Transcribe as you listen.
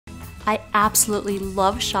I absolutely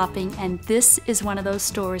love shopping, and this is one of those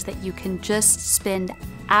stores that you can just spend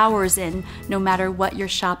hours in no matter what you're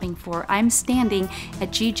shopping for. I'm standing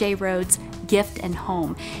at GJ Rhodes Gift and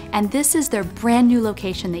Home, and this is their brand new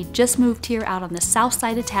location. They just moved here out on the south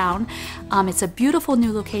side of town. It's a beautiful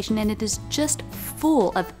new location, and it is just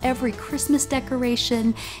full of every Christmas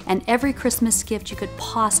decoration and every Christmas gift you could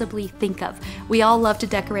possibly think of. We all love to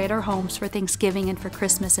decorate our homes for Thanksgiving and for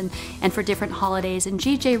Christmas and for different holidays, and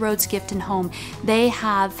GJ Rhodes Gift and Home, they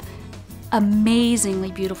have amazingly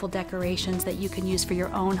beautiful decorations that you can use for your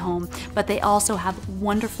own home, but they also have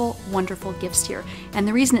wonderful, wonderful gifts here. And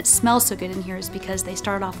the reason it smells so good in here is because they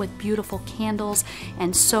start off with beautiful candles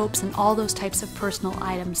and soaps and all those types of personal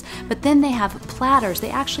items. But then they have platters.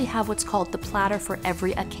 They actually have what's called the platter for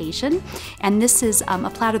every occasion. And this is a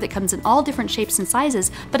platter that comes in all different shapes and sizes,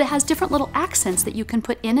 but it has different little accents that you can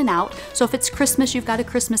put in and out. So if it's Christmas, you've got a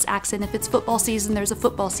Christmas accent. If it's football season, there's a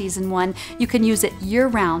football season one. You can use it year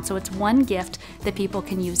round. So it's one gift that people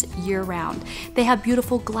can use year-round. They have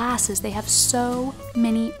beautiful glasses. They have so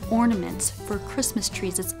many ornaments for Christmas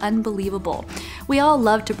trees. It's unbelievable. We all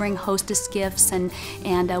love to bring hostess gifts, and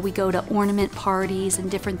we go to ornament parties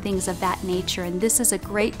and different things of that nature, and this is a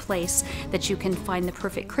great place that you can find the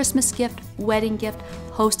perfect Christmas gift, wedding gift,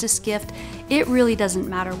 hostess gift. It really doesn't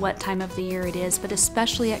matter what time of the year it is, but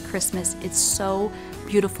especially at Christmas, it's so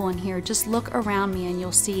beautiful in here. Just look around me and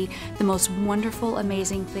you'll see the most wonderful,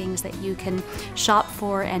 amazing things that you can shop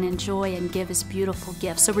for and enjoy and give as beautiful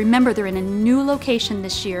gifts. So remember, they're in a new location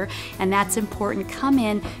this year, and that's important. Come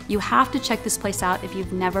in. You have to check this place out if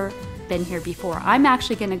you've never been here before. I'm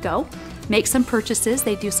actually going to go make some purchases.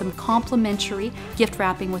 They do some complimentary gift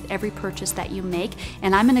wrapping with every purchase that you make,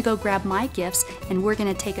 and I'm going to go grab my gifts, and we're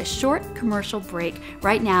going to take a short commercial break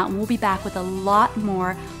right now, and we'll be back with a lot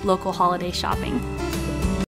more local holiday shopping.